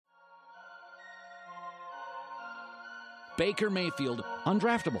Baker Mayfield,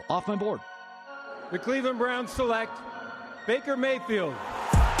 undraftable, off my board. The Cleveland Browns select Baker Mayfield. What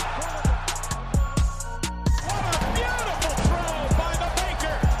a beautiful throw by the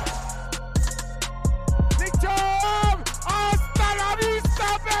Baker. Victor! Hasta la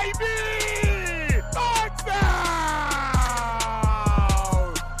vista, baby! Touchdown!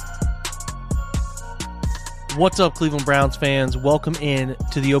 What's up, Cleveland Browns fans? Welcome in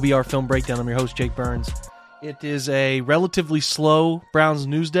to the OBR Film Breakdown. I'm your host, Jake Burns. It is a relatively slow Browns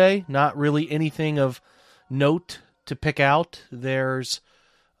news day. Not really anything of note to pick out. There's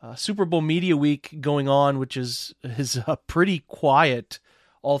Super Bowl Media Week going on, which is pretty quiet,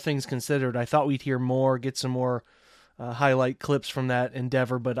 all things considered. I thought we'd hear more, get some more highlight clips from that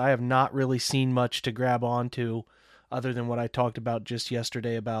endeavor, but I have not really seen much to grab onto other than what I talked about just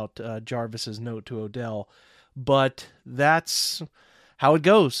yesterday about Jarvis's note to Odell. But that's how it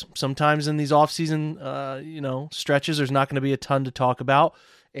goes. Sometimes in these off-season, stretches, there's not going to be a ton to talk about,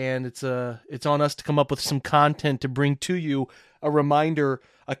 and it's on us to come up with some content to bring to you. A reminder: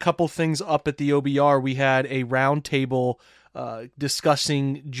 a couple things up at the OBR. We had a roundtable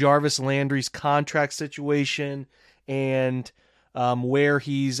discussing Jarvis Landry's contract situation and where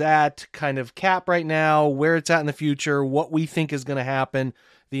he's at, kind of cap right now, where it's at in the future, what we think is going to happen.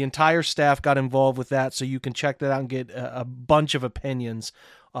 The entire staff got involved with that, so you can check that out and get a bunch of opinions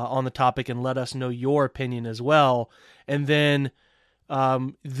on the topic and let us know your opinion as well. And then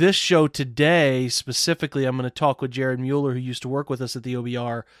this show today, specifically, I'm going to talk with Jared Mueller, who used to work with us at the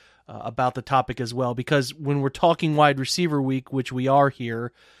OBR, about the topic as well. Because when we're talking wide receiver week, which we are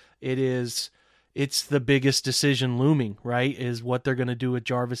here, it's the biggest decision looming, right? Is what they're going to do with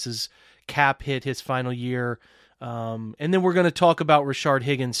Jarvis's cap hit his final year. And then we're going to talk about Rashard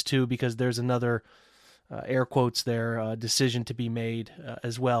Higgins too, because there's another air quotes there decision to be made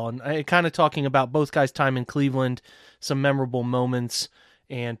as well. And I kind of talking about both guys' time in Cleveland, some memorable moments,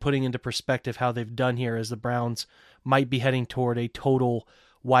 and putting into perspective how they've done here as the Browns might be heading toward a total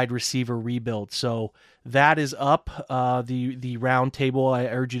wide receiver rebuild. So that is up, the round table. I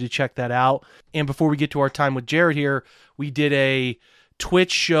urge you to check that out. And before we get to our time with Jared here, we did a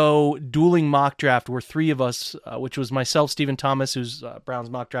Twitch show dueling mock draft where three of us, which was myself, Stephen Thomas, who's Browns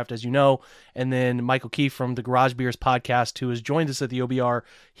mock draft, as you know, and then Michael Keefe from the Garage Beers podcast, who has joined us at the OBR.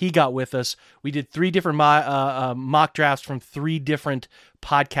 He got with us. We did three different mock drafts from three different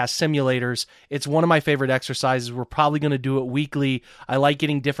podcast simulators. It's one of my favorite exercises. We're probably going to do it weekly. I like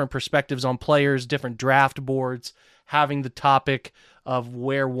getting different perspectives on players, different draft boards, having the topic of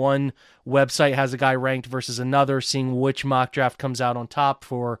where one website has a guy ranked versus another, seeing which mock draft comes out on top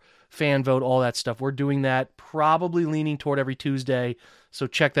for fan vote, all that stuff. We're doing that, probably leaning toward every Tuesday, so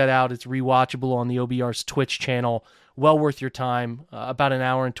check that out. It's rewatchable on the OBR's Twitch channel. Well worth your time, about an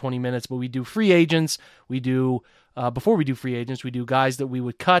hour and 20 minutes, but we do free agents. We do, before we do free agents, we do guys that we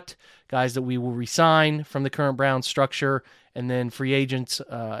would cut, guys that we will resign from the current Browns structure, and then free agents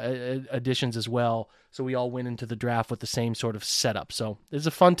additions as well. So we all went into the draft with the same sort of setup. So it's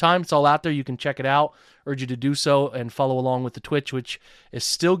a fun time. It's all out there. You can check it out. Urge you to do so and follow along with the Twitch, which is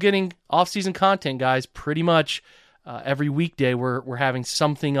still getting off-season content, guys. Pretty much every weekday we're having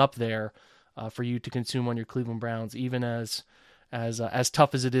something up there for you to consume on your Cleveland Browns, even as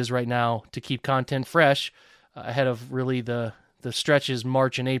tough as it is right now to keep content fresh ahead of really the stretches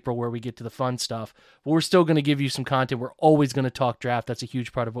March and April where we get to the fun stuff. But we're still going to give you some content. We're always going to talk draft. That's a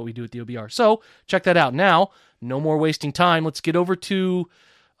huge part of what we do at the OBR. So check that out. Now, no more wasting time. Let's get over to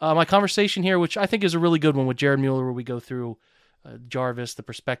my conversation here, which I think is a really good one with Jared Mueller, where we go through Jarvis, the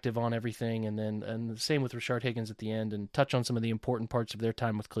perspective on everything, and the same with Rashard Higgins at the end, and touch on some of the important parts of their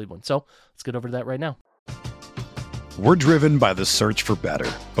time with Cleveland. So let's get over to that right now. We're driven by the search for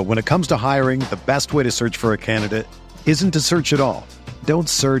better. But when it comes to hiring, the best way to search for a candidate isn't to search at all. Don't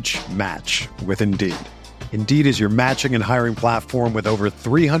search, match with Indeed. Indeed is your matching and hiring platform with over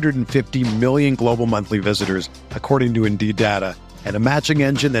 350 million global monthly visitors, according to Indeed data, and a matching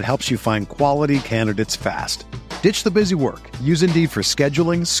engine that helps you find quality candidates fast. Ditch the busy work. Use Indeed for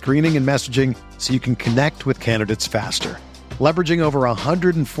scheduling, screening, and messaging so you can connect with candidates faster. Leveraging over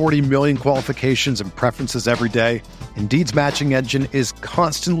 140 million qualifications and preferences every day, Indeed's matching engine is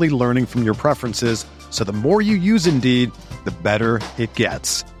constantly learning from your preferences, so the more you use Indeed, the better it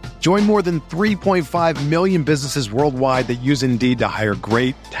gets. Join more than 3.5 million businesses worldwide that use Indeed to hire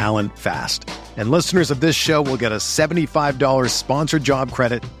great talent fast. And listeners of this show will get a $75 sponsored job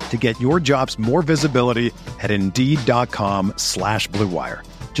credit to get your jobs more visibility at Indeed.com/Blue Wire.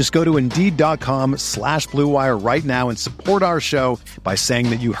 Just go to Indeed.com/Blue Wire right now and support our show by saying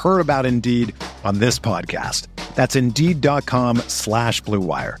that you heard about Indeed on this podcast. That's Indeed.com/Blue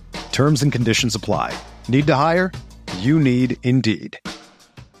Wire. Terms and conditions apply. Need to hire? you need Indeed.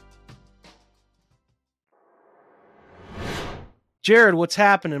 Jared, what's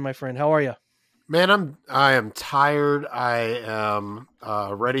happening, my friend? How are you? Man, I am tired. I am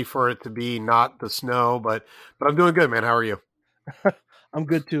ready for it to be not the snow, but I'm doing good, man. How are you? I'm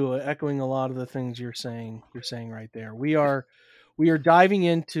good too. Echoing a lot of the things you're saying right there. We are diving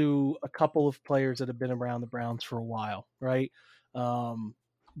into a couple of players that have been around the Browns for a while, right?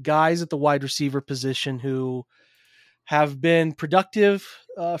 Guys at the wide receiver position who have been productive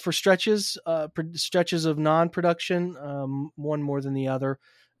for stretches of non-production, one more than the other.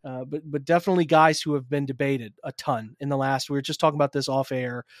 But definitely guys who have been debated a ton in the last, we were just talking about this off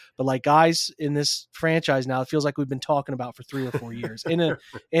air, but like guys in this franchise now, it feels like we've been talking about for 3 or 4 years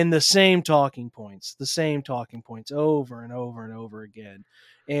in the same talking points over and over and over again.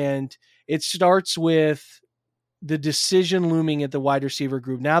 And it starts with the decision looming at the wide receiver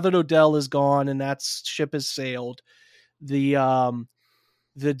group. Now that Odell is gone and that ship has sailed, the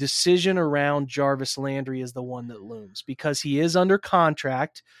decision around Jarvis Landry is the one that looms because he is under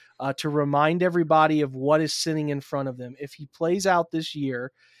contract. To remind everybody of what is sitting in front of them, if he plays out this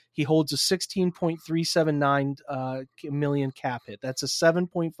year, he holds a $16.379 million cap hit. That's a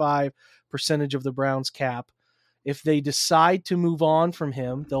 7.5% of the Browns cap. If they decide to move on from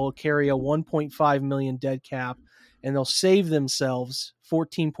him, they'll carry a $1.5 million dead cap, and they'll save themselves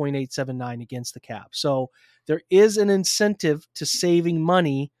 $14.879 against the cap. So there is an incentive to saving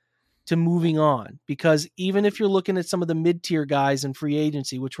money to moving on, because even if you're looking at some of the mid-tier guys in free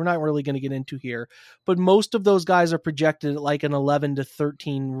agency, which we're not really going to get into here, but most of those guys are projected at like an 11 to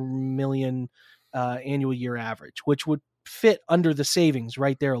 13 million annual year average, which would fit under the savings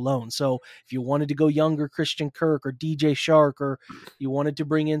right there alone. So if you wanted to go younger, Christian Kirk or DJ Shark, or you wanted to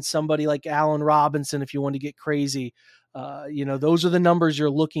bring in somebody like Allen Robinson, if you want to get crazy, those are the numbers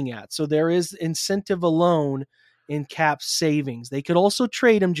you're looking at. So there is incentive alone in cap savings. They could also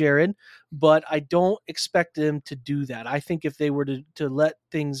trade him, Jared, but I don't expect them to do that. I think if they were to let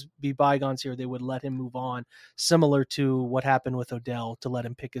things be bygones here, they would let him move on, similar to what happened with Odell, to let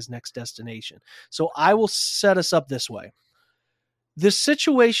him pick his next destination. So I will set us up this way. This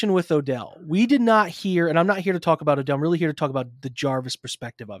situation with Odell, we did not hear, and I'm not here to talk about Odell, I'm really here to talk about the Jarvis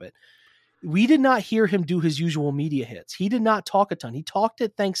perspective of it. We did not hear him do his usual media hits. He did not talk a ton. He talked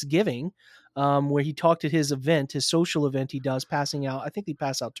at Thanksgiving, where he talked at his event, his social event he does, passing out, I think he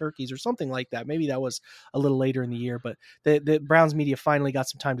passed out turkeys or something like that. Maybe that was a little later in the year, but the Browns media finally got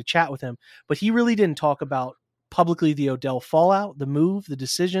some time to chat with him. But he really didn't talk about publicly the Odell fallout, the move, the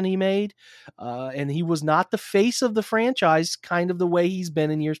decision he made. And he was not the face of the franchise kind of the way he's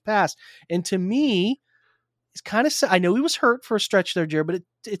been in years past. And to me, it's kind of, I know he was hurt for a stretch there, Jared, but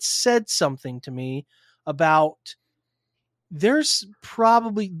it said something to me about there's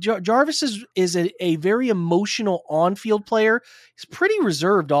probably Jarvis is a very emotional on-field player. He's pretty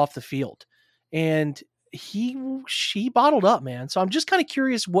reserved off the field, and she bottled up, man. So I'm just kind of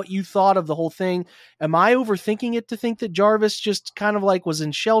curious what you thought of the whole thing. Am I overthinking it to think that Jarvis just kind of like was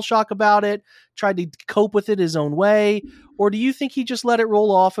in shell shock about it, tried to cope with it his own way, or do you think he just let it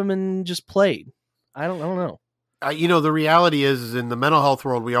roll off him and just played? I don't know. The reality is in the mental health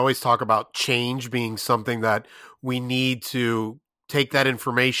world, we always talk about change being something that we need to take that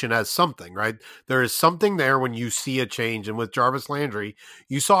information as something, right? There is something there when you see a change. And with Jarvis Landry,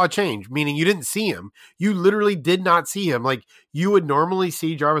 you saw a change, meaning you didn't see him. You literally did not see him. Like you would normally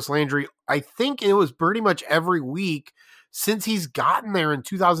see Jarvis Landry. I think it was pretty much every week since he's gotten there in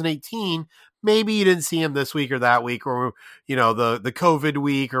 2018. Maybe you didn't see him this week or that week, or, the COVID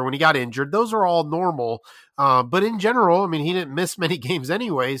week, or when he got injured. Those are all normal. But in general, I mean, he didn't miss many games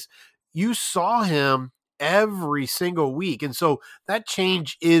anyways. You saw him every single week. And so that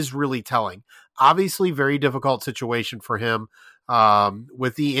change is really telling. Obviously, very difficult situation for him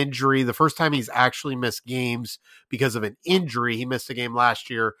with the injury. The first time he's actually missed games because of an injury. He missed a game last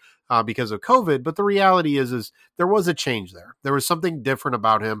year because of COVID. But the reality is there was a change there. There was something different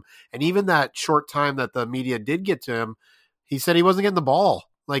about him. And even that short time that the media did get to him, he said he wasn't getting the ball.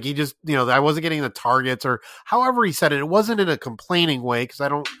 Like he just, I wasn't getting the targets, or however he said it. It wasn't in a complaining way, because I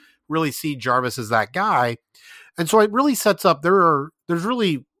don't really see Jarvis as that guy. And so it really sets up, there's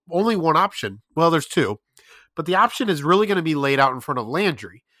really only one option. Well, there's two, but the option is really going to be laid out in front of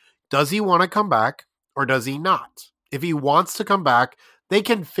Landry. Does he want to come back or does he not? If he wants to come back, they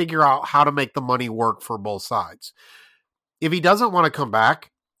can figure out how to make the money work for both sides. If he doesn't want to come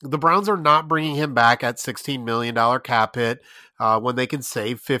back, the Browns are not bringing him back at $16 million cap hit when they can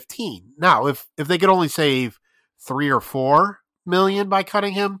save 15. Now, if they could only save 3 or 4 million by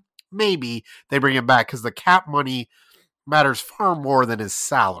cutting him, maybe they bring him back, because the cap money matters far more than his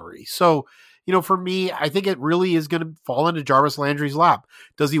salary. So, for me, I think it really is going to fall into Jarvis Landry's lap.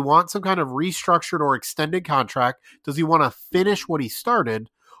 Does he want some kind of restructured or extended contract? Does he want to finish what he started?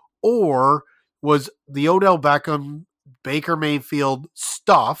 Or was the Odell Beckham, Baker Mayfield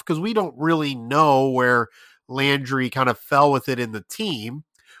stuff, because we don't really know where Landry kind of fell with it in the team.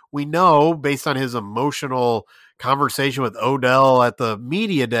 We know based on his emotional conversation with Odell at the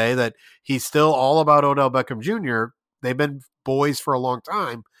media day that he's still all about Odell Beckham Jr. They've been boys for a long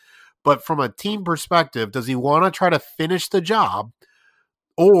time. But from a team perspective, does he want to try to finish the job,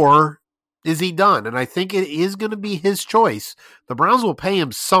 or is he done? And I think it is going to be his choice. The Browns will pay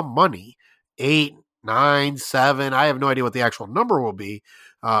him some money, 8, 9, 7. I have no idea what the actual number will be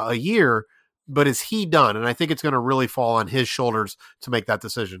a year, but is he done? And I think it's going to really fall on his shoulders to make that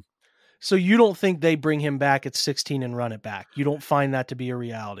decision. So you don't think they bring him back at 16 and run it back? You don't find that to be a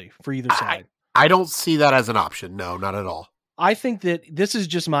reality for either side? I don't see that as an option. No, not at all. I think that this is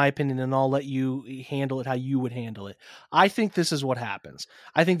just my opinion, and I'll let you handle it how you would handle it. I think this is what happens.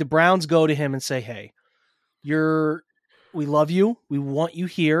 I think the Browns go to him and say, hey, we love you. We want you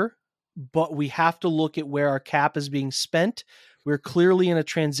here, but we have to look at where our cap is being spent. We're clearly in a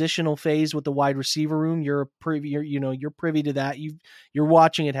transitional phase with the wide receiver room. You're privy to that. You're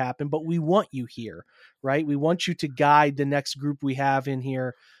watching it happen, but we want you here, right? We want you to guide the next group we have in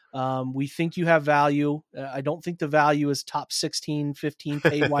here. We think you have value. I don't think the value is top 16, 15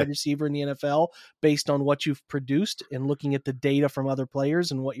 paid wide receiver in the NFL based on what you've produced and looking at the data from other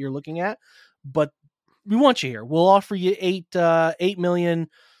players and what you're looking at. But we want you here. We'll offer you $8 million,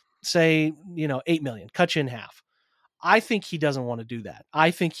 say, $8 million, cut you in half. I think he doesn't want to do that. I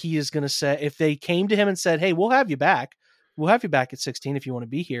think he is going to say, if they came to him and said, hey, we'll have you back at 16 if you want to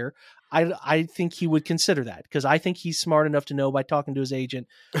be here, I think he would consider that, because I think he's smart enough to know by talking to his agent,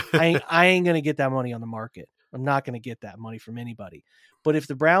 I ain't going to get that money on the market. I'm not going to get that money from anybody. But if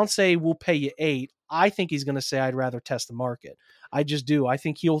the Browns say we'll pay you 8, I think he's going to say I'd rather test the market. I just do. I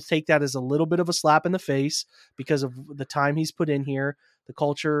think he'll take that as a little bit of a slap in the face because of the time he's put in here, the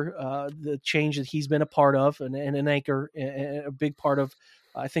culture, the change that he's been a part of, and an anchor, a big part of.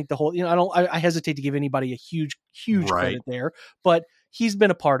 I think the whole, I hesitate to give anybody a huge right. credit there, but he's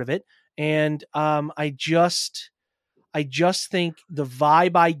been a part of it. And I just think the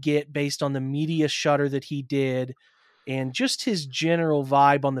vibe I get based on the media shutter that he did, and just his general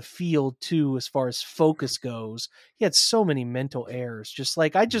vibe on the field too, as far as focus goes, he had so many mental errors. Just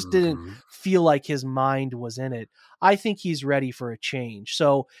like, I just didn't feel like his mind was in it. I think he's ready for a change.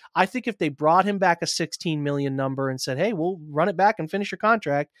 So I think if they brought him back a 16 million number and said, hey, we'll run it back and finish your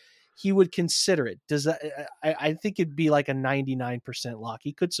contract, he would consider it. I think it'd be like a 99% lock.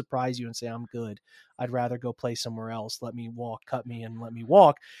 He could surprise you and say, I'm good. I'd rather go play somewhere else. Let me walk, cut me and let me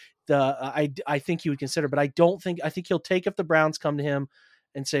walk. I think he would consider, but I think he'll take if the Browns come to him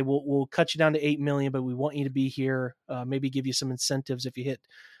and say, we'll cut you down to 8 million, but we want you to be here. Maybe give you some incentives. If you hit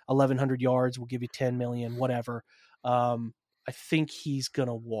 1,100 yards, we'll give you 10 million, whatever. I think he's going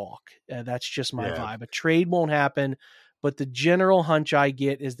to walk. That's just my vibe. A trade won't happen, but the general hunch I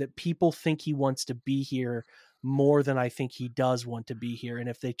get is that people think he wants to be here more than I think he does want to be here. And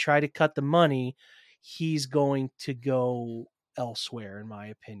if they try to cut the money, he's going to go elsewhere, in my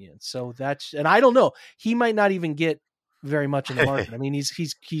opinion. So and I don't know, he might not even get very much in the market. I mean,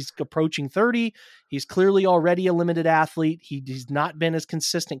 he's approaching 30. He's clearly already a limited athlete. He's not been as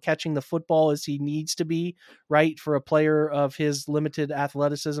consistent catching the football as he needs to be, right, for a player of his limited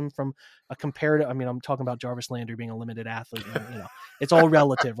athleticism from a comparative. I mean, I'm talking about Jarvis Landry being a limited athlete. It's all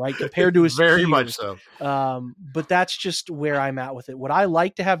relative, right? Compared to his very peers. Much so. But that's just where I'm at with it. Would I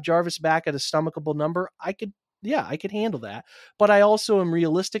like to have Jarvis back at a stomachable number? I could handle that. But I also am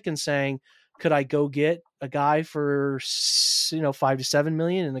realistic in saying, could I go get a guy for 5 to 7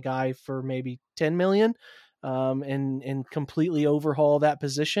 million and a guy for maybe 10 million, and completely overhaul that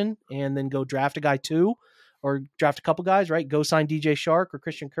position and then go draft a guy too, or draft a couple guys, right? Go sign DJ Shark or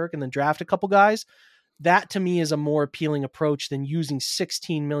Christian Kirk and then draft a couple guys. That to me is a more appealing approach than using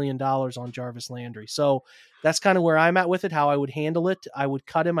 $16 million on Jarvis Landry. So that's kind of where I'm at with it, how I would handle it. I would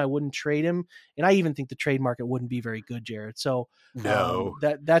cut him. I wouldn't trade him. And I even think the trade market wouldn't be very good, Jared. So no,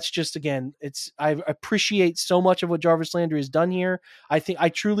 that's just, again, I appreciate so much of what Jarvis Landry has done here. I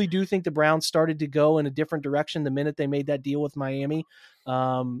truly do think the Browns started to go in a different direction the minute they made that deal with Miami.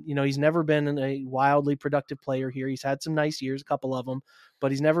 He's never been a wildly productive player here. He's had some nice years, a couple of them,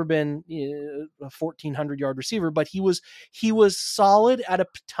 but he's never been a 1,400-yard receiver. But he was solid at a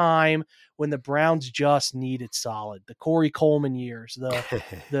time when the Browns just needed solid. The Corey Coleman years,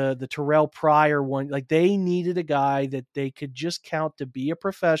 the Terrell Pryor one, like they needed a guy that they could just count to be a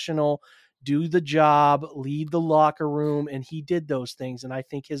professional, do the job, lead the locker room, and he did those things. And I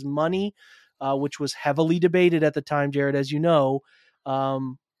think his money, which was heavily debated at the time, Jared, as you know,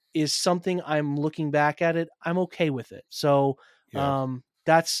 is something I'm looking back at it. I'm okay with it. So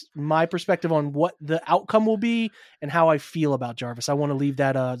that's my perspective on what the outcome will be and how I feel about Jarvis. I want to leave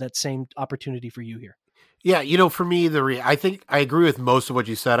that same opportunity for you here. Yeah, for me, I think I agree with most of what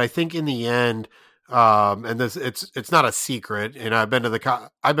you said. I think in the end, and this it's not a secret, and I've been to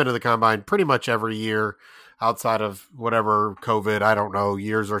the combine pretty much every year outside of whatever COVID, I don't know,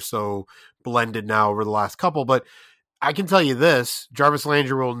 years or so blended now over the last couple, but I can tell you this, Jarvis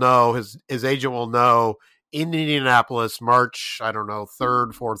Landry will know, his agent will know in Indianapolis, March, I don't know,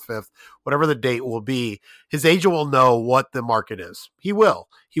 3rd, 4th, 5th, whatever the date will be, his agent will know what the market is. He will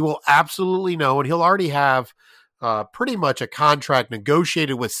absolutely know, and he'll already have pretty much a contract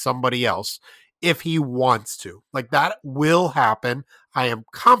negotiated with somebody else if he wants to. Like, that will happen. I am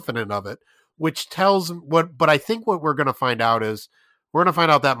confident of it, which tells but I think what we're going to find out is we're going to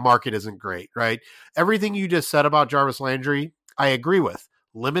find out that market isn't great, right? Everything you just said about Jarvis Landry, I agree with.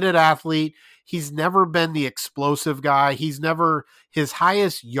 Limited athlete. He's never been the explosive guy. His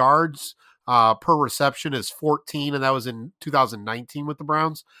highest yards per reception is 14, and that was in 2019 with the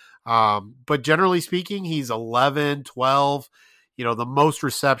Browns. But generally speaking, he's 11, 12. The most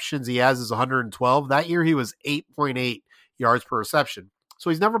receptions he has is 112. That year he was 8.8 yards per reception. So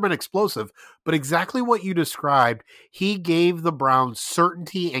he's never been explosive, but exactly what you described, he gave the Browns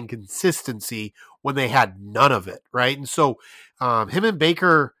certainty and consistency when they had none of it, right? And so him and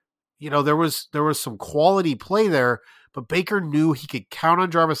Baker, there was some quality play there, but Baker knew he could count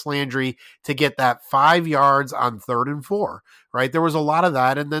on Jarvis Landry to get that 5 yards on 3rd and 4, right? There was a lot of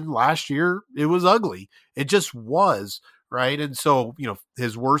that, and then last year it was ugly. It just was, right? And so,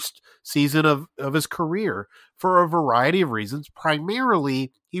 his worst season of his career for a variety of reasons.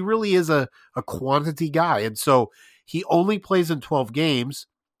 Primarily, he really is a quantity guy. And so he only plays in 12 games,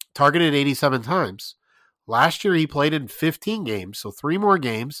 targeted 87 times. Last year, he played in 15 games, so 3 more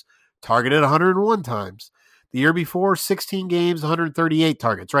games, targeted 101 times. The year before, 16 games, 138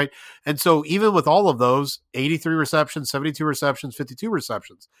 targets, right? And so even with all of those, 83 receptions, 72 receptions, 52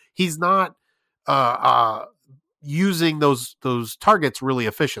 receptions, he's not using those targets really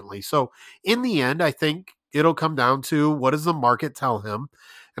efficiently. So in the end, I think it'll come down to what does the market tell him?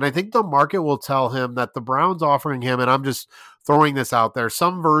 And I think the market will tell him that the Browns offering him, and I'm just throwing this out there,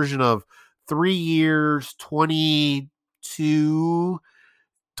 some version of 3 years, 22,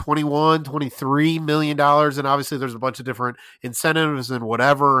 21, $23 million. And obviously there's a bunch of different incentives and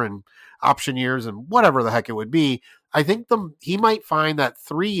whatever, and option years and whatever the heck it would be. I think he might find that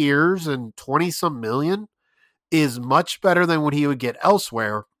 3 years and 20 some million is much better than what he would get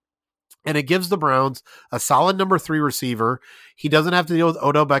elsewhere. And it gives the Browns a solid number 3 receiver. He doesn't have to deal with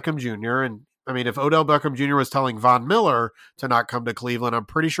Odell Beckham Jr. And I mean, if Odell Beckham Jr. was telling Von Miller to not come to Cleveland, I'm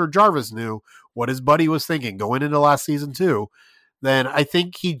pretty sure Jarvis knew what his buddy was thinking going into last season too. Then I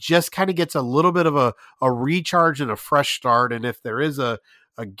think he just kind of gets a little bit of a recharge and a fresh start. And if there is a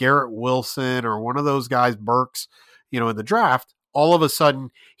Garrett Wilson or one of those guys, Burks, in the draft, all of a sudden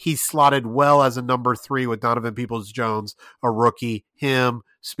he's slotted well as a number 3 with Donovan Peoples-Jones, a rookie, him,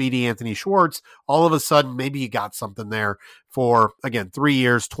 Speedy Anthony Schwartz. All of a sudden, maybe you got something there for, again, 3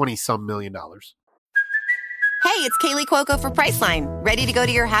 years, 20-some million dollars. Hey, it's Kaylee Cuoco for Priceline. Ready to go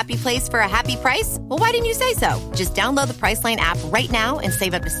to your happy place for a happy price? Well, why didn't you say so? Just download the Priceline app right now and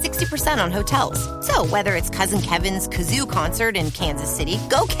save up to 60% on hotels. So whether it's Cousin Kevin's Kazoo Concert in Kansas City,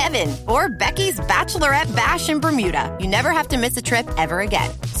 go Kevin, or Becky's Bachelorette Bash in Bermuda, you never have to miss a trip ever again.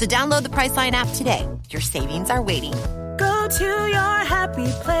 So download the Priceline app today. Your savings are waiting. Go to your happy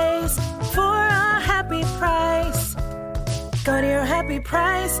place for a happy price. Go to your happy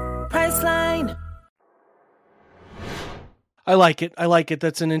price, Priceline. I like it.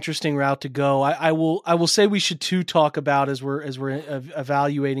 That's an interesting route to go. I will say we should too talk about as we're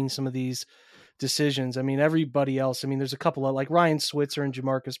evaluating some of these decisions. I mean, everybody else. I mean, there's a couple of like Ryan Switzer and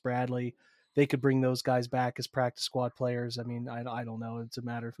Jamarcus Bradley. They could bring those guys back as practice squad players. I mean, I don't know. It's a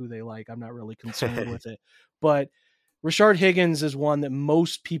matter of who they like. I'm not really concerned with it. But Rashard Higgins is one that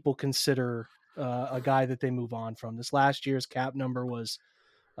most people consider a guy that they move on from. This last year's cap number was,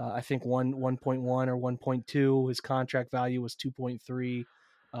 I think 1.1 or 1.2. His contract value was 2.3.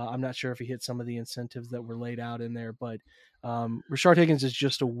 I'm not sure if he hit some of the incentives that were laid out in there, but Rashard Higgins is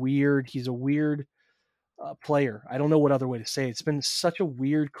just he's a weird player. I don't know what other way to say it. It's been such a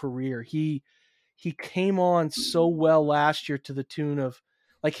weird career. He came on so well last year to the tune of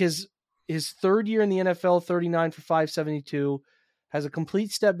like his third year in the NFL, 39 for 572, has a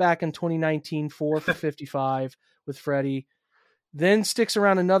complete step back in 2019, 4 for 55 with Freddie. then sticks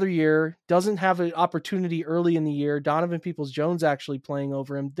around another year, doesn't have an opportunity early in the year. Donovan Peoples-Jones actually playing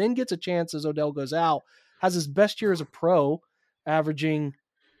over him, then gets a chance as Odell goes out, has his best year as a pro, averaging,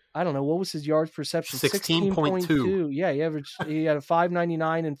 I don't know, what was his yards per reception? 16.2. Yeah, he had a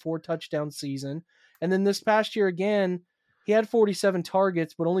 599 and 4 touchdown season. And then this past year again, he had 47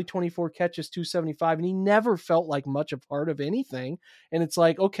 targets, but only 24 catches, 275, and he never felt like much a part of anything. And it's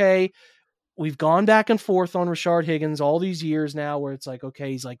like, okay, we've gone back and forth on Rashard Higgins all these years now, where it's like,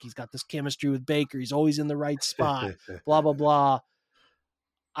 okay, he's got this chemistry with Baker. He's always in the right spot, blah, blah, blah.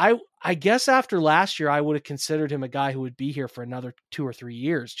 I guess after last year, I would have considered him a guy who would be here for another 2 or 3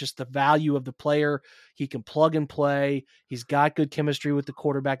 years. Just the value of the player. He can plug and play. He's got good chemistry with the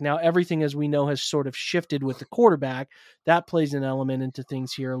quarterback. Now, everything, as we know, has sort of shifted with the quarterback. That plays an element into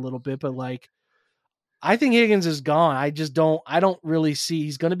things here a little bit, but I think Higgins is gone. I don't really see,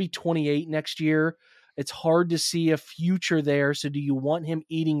 he's going to be 28 next year. It's hard to see a future there. So do you want him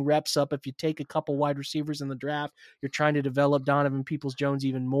eating reps up? If you take a couple wide receivers in the draft, you're trying to develop Donovan Peoples-Jones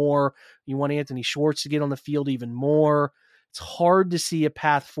even more. You want Anthony Schwartz to get on the field even more. It's hard to see a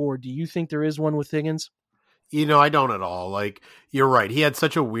path forward. Do you think there is one with Higgins? I don't at all. You're right. He had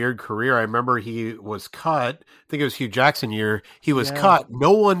such a weird career. I remember he was cut. I think it was Hugh Jackson year. He was cut.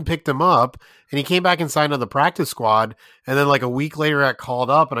 No one picked him up, and he came back and signed on the practice squad. And then a week later got called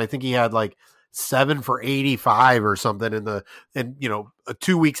up, and I think he had 7 for 85 or something in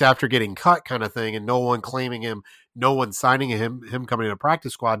 2 weeks after getting cut kind of thing, and no one claiming him, no one signing him coming in a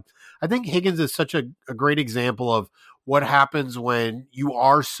practice squad. I think Higgins is such a great example of what happens when you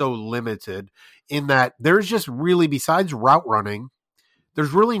are so limited, in that there's just really, besides route running,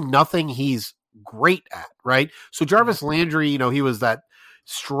 there's really nothing he's great at, right? So Jarvis Landry, he was that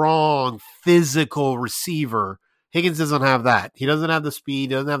strong physical receiver. Higgins doesn't have that. He doesn't have the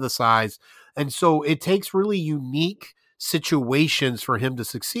speed, doesn't have the size. And so it takes really unique situations for him to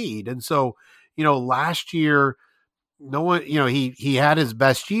succeed. And so, last year, no one, he had his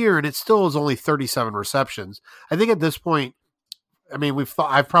best year, and it still was only 37 receptions. I think at this point,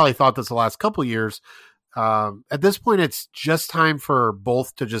 I've probably thought this the last couple of years. At this point, it's just time for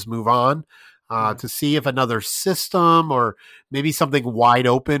both to just move on, to see if another system or maybe something wide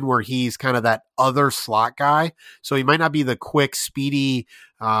open where he's kind of that other slot guy. So he might not be the quick, speedy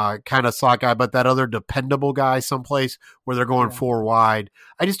kind of slot guy, but that other dependable guy someplace where they're going 4 wide.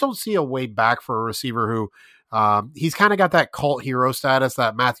 I just don't see a way back for a receiver who he's kind of got that cult hero status,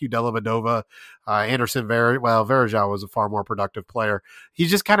 that Matthew Dellavedova, Anderson Varejao was a far more productive player. He's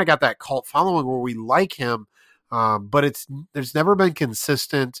just kind of got that cult following where we like him, but there's never been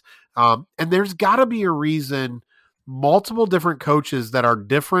consistent. And there's got to be a reason. Multiple different coaches that are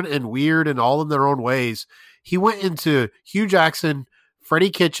different and weird and all in their own ways. He went into Hugh Jackson, Freddie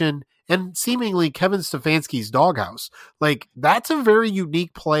Kitchen, and seemingly Kevin Stefanski's doghouse. That's a very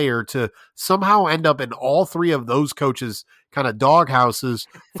unique player to somehow end up in all 3 of those coaches' kind of doghouses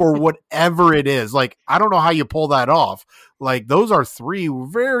for whatever it is. I don't know how you pull that off. Those are 3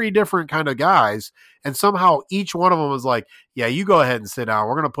 very different kind of guys. And somehow each one of them was yeah, you go ahead and sit down.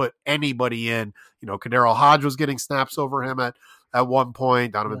 We're going to put anybody in. Kadero Hodge was getting snaps over him at one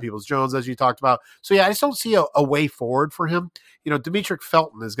point, Donovan Peoples-Jones, as you talked about. So, yeah, I just don't see a way forward for him. Demetric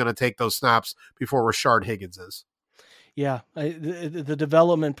Felton is going to take those snaps before Rashard Higgins is. Yeah, the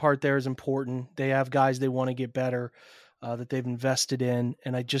development part there is important. They have guys they want to get better that they've invested in,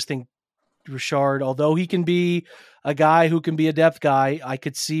 and I just think Rashard, although he can be a guy who can be a depth guy, I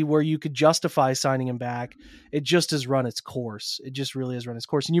could see where you could justify signing him back. It just has run its course. It just really has run its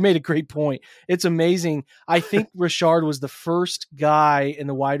course. And you made a great point. It's amazing. I think Rashard was the first guy in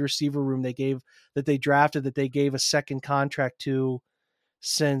the wide receiver room that they drafted that they gave a second contract to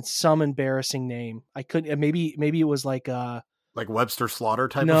since some embarrassing name. I couldn't, maybe it was like Webster Slaughter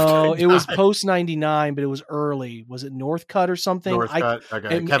type no, of guy? No, it was post 99, but it was early. Was it Northcutt or something? Northcutt,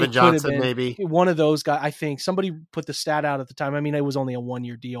 okay. Kevin Johnson, maybe. One of those guys, I think. Somebody put the stat out at the time. It was only a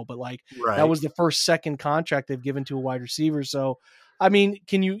 1-year deal, but that was the second contract they've given to a wide receiver. So,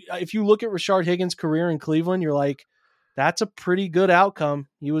 if you look at Rashard Higgins' career in Cleveland, you're like, that's a pretty good outcome.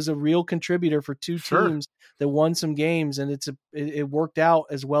 He was a real contributor for 2 teams that won some games, and it worked out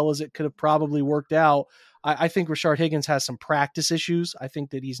as well as it could have probably worked out. I think Rashard Higgins has some practice issues. I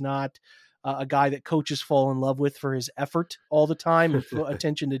think that he's not a guy that coaches fall in love with for his effort all the time and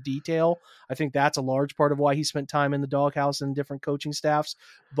attention to detail. I think that's a large part of why he spent time in the doghouse and different coaching staffs.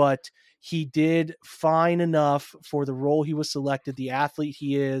 But he did fine enough for the role he was selected, the athlete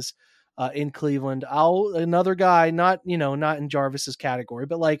he is in Cleveland. Another guy, not in Jarvis's category,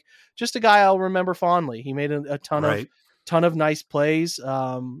 but just a guy I'll remember fondly. He made a ton of nice plays.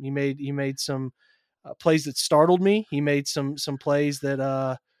 He made some plays that startled me. He made some plays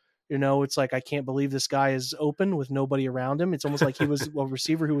that it's like, I can't believe this guy is open with nobody around him. It's almost like he was a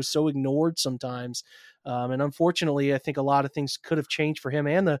receiver who was so ignored sometimes. And unfortunately, I think a lot of things could have changed for him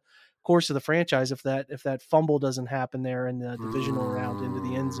and the course of the franchise if that fumble doesn't happen there in the divisional round into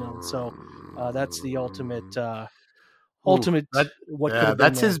the end zone. So that's the ultimate.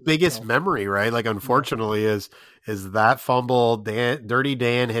 That's his biggest memory, right? Like, unfortunately, is that fumble, Dirty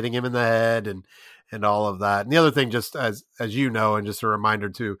Dan hitting him in the head, and all of that. And the other thing, just as you know, and just a reminder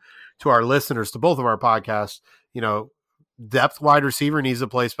to our listeners, to both of our podcasts, depth wide receiver needs to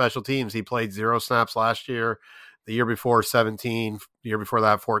play special teams. He played 0 snaps last year. The year before 17, the year before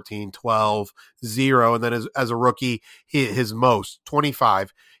that 14, 12, 0. And then as a rookie, his most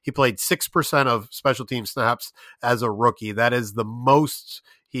 25. He played 6% of special team snaps as a rookie. That is the most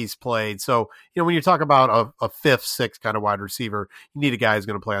he's played. So, when you talk about a 5th, 6th kind of wide receiver, you need a guy who's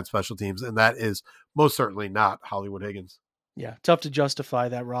going to play on special teams. And that is most certainly not Hollywood Higgins. Yeah, tough to justify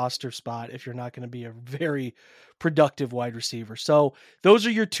that roster spot if you're not going to be a very productive wide receiver. So those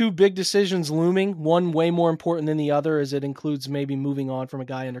are your two big decisions looming. One way more important than the other, as it includes maybe moving on from a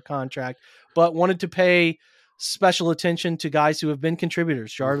guy under contract, but wanted to pay special attention to guys who have been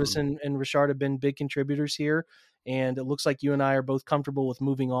contributors. Jarvis and Richard have been big contributors here, and it looks like you and I are both comfortable with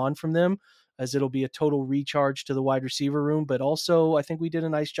moving on from them, as it'll be a total recharge to the wide receiver room. But also, I think we did a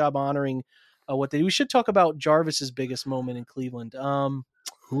nice job honoring what they do. We should talk about Jarvis's biggest moment in Cleveland. I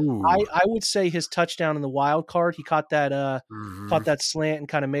would say his touchdown in the wild card. He caught that caught that slant and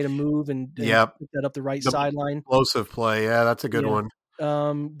kind of made a move and put that up the right sideline. Explosive play. Yeah, that's a good one.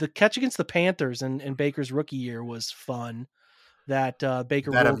 The catch against the Panthers in Baker's rookie year was fun. That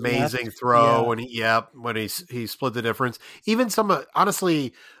Baker, that amazing left. Throw when he split the difference. Even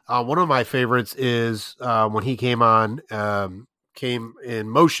honestly, one of my favorites is when he came in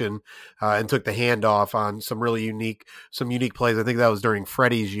motion and took the handoff on some unique plays. I think that was during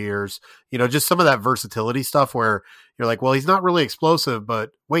Freddie's years. Just some of that versatility stuff where you're like, well, he's not really explosive, but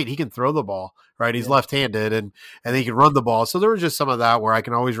wait, he can throw the ball, right? He's left-handed and he can run the ball. So there was just some of that where I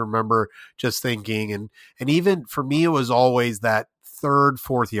can always remember just thinking, and even for me, it was always that 3rd,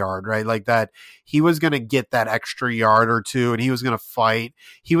 4th yard, right? Like that he was going to get that extra yard or two, and he was going to fight.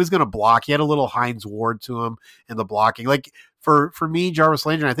 He was going to block. He had a little Hines Ward to him in the blocking. Like for me, Jarvis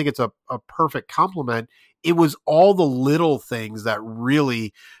Landry, I think it's a perfect compliment. It was all the little things that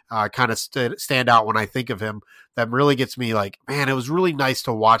really kind of stand out when I think of him that really gets me like, man, it was really nice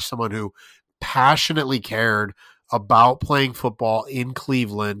to watch someone who passionately cared about playing football in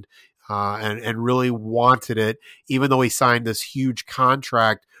Cleveland and really wanted it, even though he signed this huge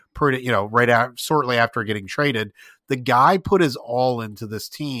contract shortly after getting traded. The guy put his all into this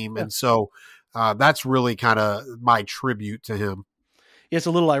team. And so that's really kind of my tribute to him. It's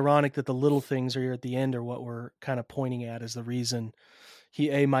a little ironic that the little things are here at the end are what we're kind of pointing at as the reason he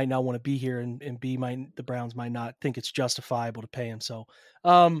A, might not want to be here, and B, the Browns might not think it's justifiable to pay him. So,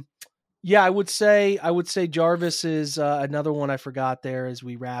 I would say Jarvis is another one I forgot there as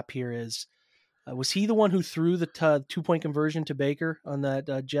we wrap here. Was he the one who threw the 2-point conversion to Baker on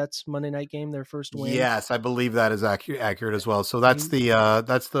that Jets Monday night game, their first win? Yes, I believe that is accurate as well. So that's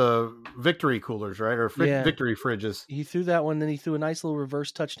the victory coolers, right? Or victory fridges. He threw that one, then he threw a nice little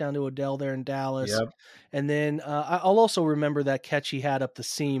reverse touchdown to Odell there in Dallas. Yep. And then I'll also remember that catch he had up the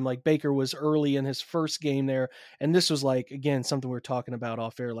seam. Like Baker was early in his first game there, and this was like, again, something we were talking about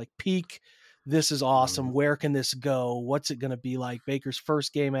off air, like peak. This is awesome. Where can this go? What's it going to be like? Baker's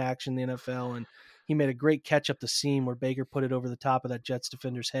first game action in the NFL, and he made a great catch up the seam where Baker put it over the top of that Jets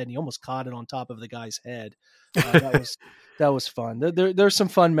defender's head, and he almost caught it on top of the guy's head. That was fun. There's some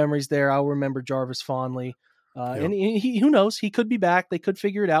fun memories there. I'll remember Jarvis fondly. And he, who knows, he could be back. They could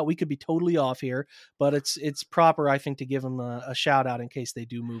figure it out. We could be totally off here, but it's proper, I think, to give him a shout out in case they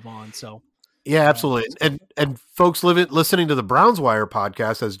do move on. So. Yeah, absolutely. And folks listening to the Browns Wire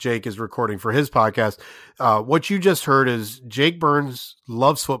podcast, as Jake is recording for his podcast, what you just heard is Jake Burns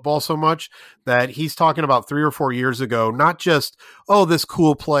loves football so much that he's talking about 3 or 4 years ago, not just, this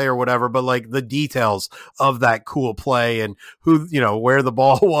cool play or whatever, but like the details of that cool play and who, where the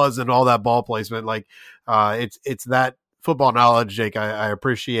ball was and all that ball placement. Like it's that football knowledge, Jake. I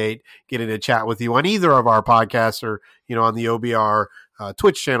appreciate getting to chat with you on either of our podcasts or, on the OBR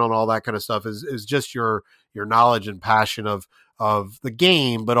Twitch channel and all that kind of stuff is just your knowledge and passion of the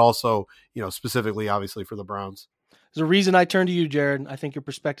game, but also, specifically, obviously, for the Browns. There's a reason I turn to you, Jared. I think your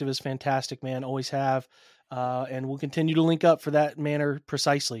perspective is fantastic, man. Always have. And we'll continue to link up for that manner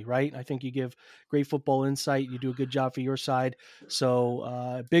precisely, right? I think you give great football insight. You do a good job for your side.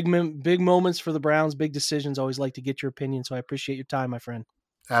 So big moments for the Browns, big decisions. Always like to get your opinion. So I appreciate your time, my friend.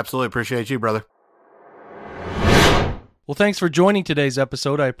 Absolutely. Appreciate you, brother. Well, thanks for joining today's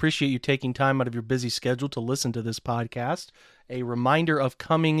episode. I appreciate you taking time out of your busy schedule to listen to this podcast. A reminder of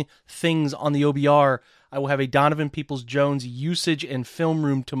coming things on the OBR. I will have a Donovan Peoples-Jones usage and film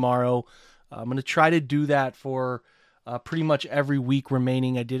room tomorrow. I'm going to try to do that for pretty much every week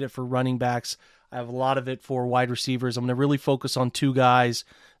remaining. I did it for running backs. I have a lot of it for wide receivers. I'm going to really focus on two guys.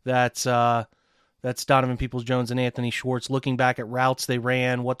 That's Donovan Peoples-Jones and Anthony Schwartz, looking back at routes they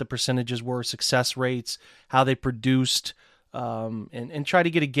ran, what the percentages were, success rates, how they produced, and try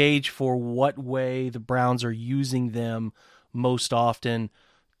to get a gauge for what way the Browns are using them most often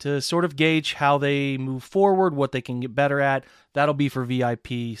to sort of gauge how they move forward, what they can get better at. That'll be for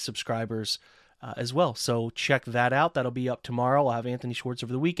VIP subscribers as well. So check that out. That'll be up tomorrow. I'll have Anthony Schwartz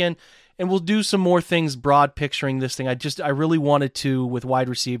over the weekend, and we'll do some more things broad picturing this thing. I really wanted to, with wide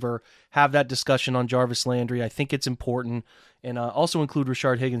receiver, have that discussion on Jarvis Landry. I think it's important, and also include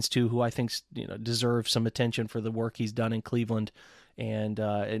Rashard Higgins too, who I think deserves some attention for the work he's done in Cleveland. And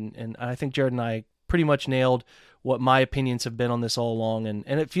I think Jared and I pretty much nailed what my opinions have been on this all along, and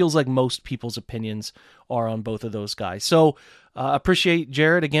it feels like most people's opinions are on both of those guys. So appreciate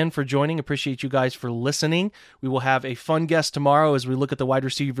Jared again for joining. Appreciate you guys for listening. We will have a fun guest tomorrow as we look at the wide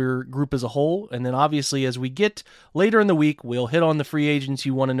receiver group as a whole, and then obviously as we get later in the week, we'll hit on the free agents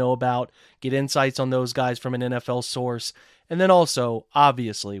you want to know about, get insights on those guys from an NFL source, and then also,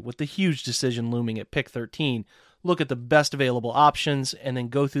 obviously, with the huge decision looming at pick 13, look at the best available options, and then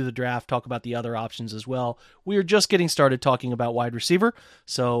go through the draft, talk about the other options as well. We are just getting started talking about wide receiver,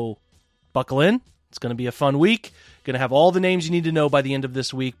 so buckle in. It's going to be a fun week. Going to have all the names you need to know by the end of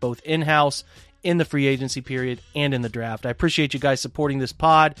this week, both in-house, in the free agency period, and in the draft. I appreciate you guys supporting this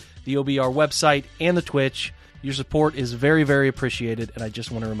pod, the OBR website, and the Twitch. Your support is very, very appreciated, and I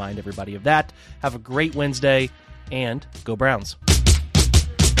just want to remind everybody of that. Have a great Wednesday, and go Browns.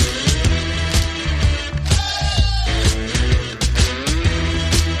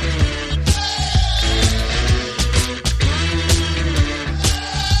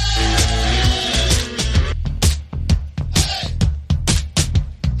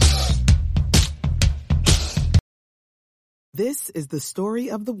 This is the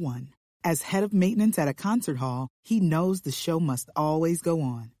story of the one. As head of maintenance at a concert hall, he knows the show must always go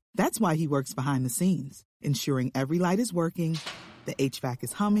on. That's why he works behind the scenes, ensuring every light is working, the HVAC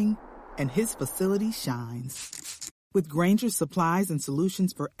is humming, and his facility shines. With Grainger's supplies and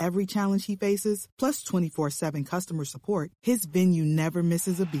solutions for every challenge he faces, plus 24/7 customer support, his venue never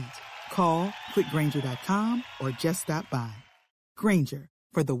misses a beat. Call quickgrainger.com or just stop by. Grainger,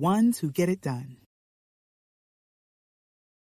 for the ones who get it done.